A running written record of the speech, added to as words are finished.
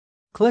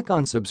Click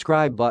on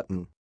subscribe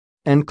button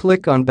and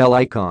click on bell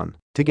icon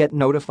to get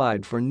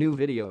notified for new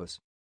videos.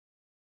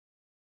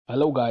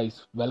 Hello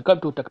guys,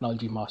 welcome to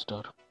Technology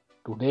Master.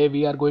 Today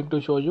we are going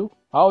to show you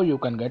how you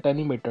can get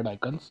animated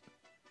icons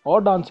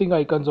or dancing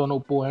icons on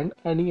Oppo and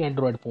any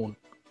Android phone.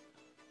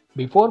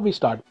 Before we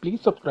start,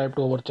 please subscribe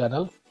to our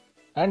channel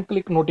and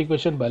click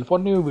notification bell for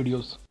new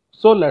videos.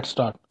 So let's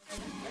start.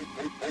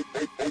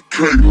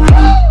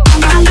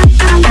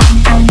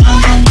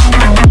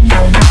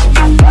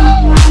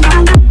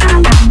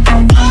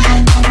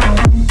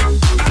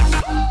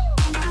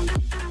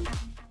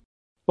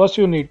 First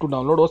you need to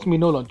download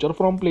Osmino Launcher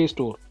from Play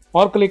Store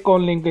or click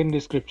on link in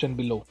description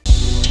below.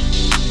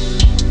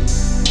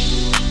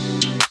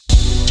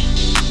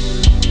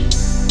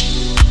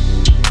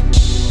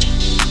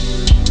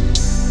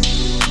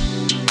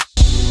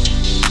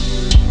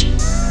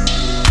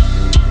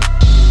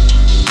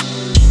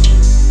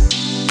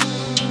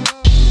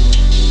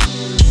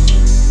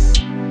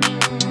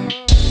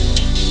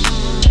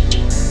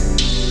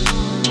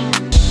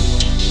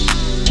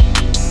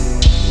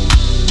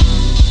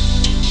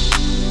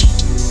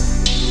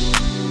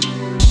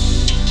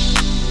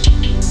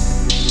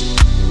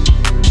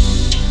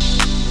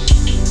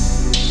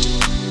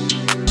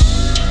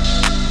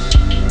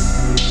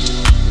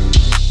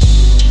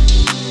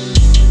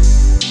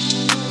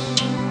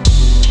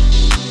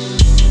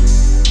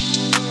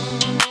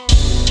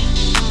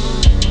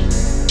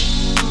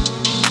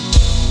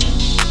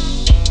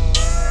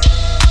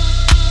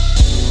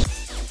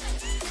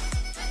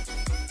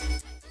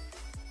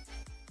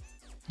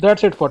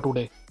 That's it for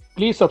today.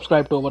 Please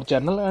subscribe to our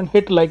channel and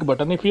hit like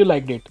button if you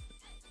liked it.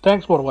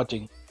 Thanks for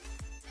watching.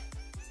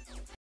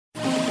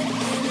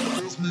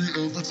 Me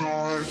every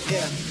time.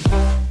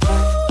 Yeah.